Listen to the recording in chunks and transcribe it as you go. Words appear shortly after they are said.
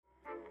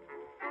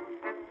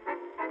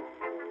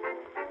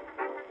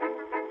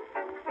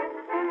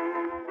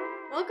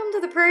Welcome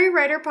to the Prairie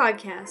Writer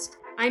Podcast.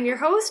 I'm your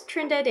host,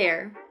 Trinidad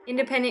Air,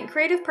 independent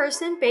creative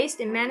person based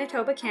in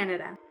Manitoba,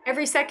 Canada.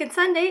 Every second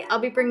Sunday, I'll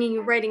be bringing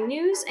you writing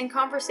news and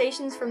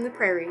conversations from the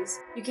prairies.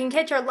 You can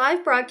catch our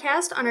live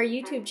broadcast on our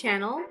YouTube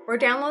channel or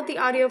download the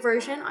audio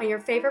version on your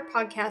favorite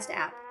podcast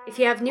app. If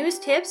you have news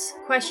tips,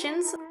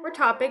 questions, or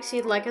topics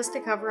you'd like us to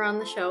cover on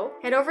the show,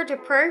 head over to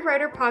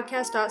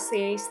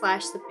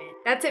prairiewriterpodcast.ca/submit.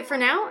 That's it for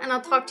now, and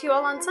I'll talk to you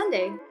all on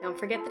Sunday. Don't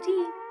forget the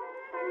tea.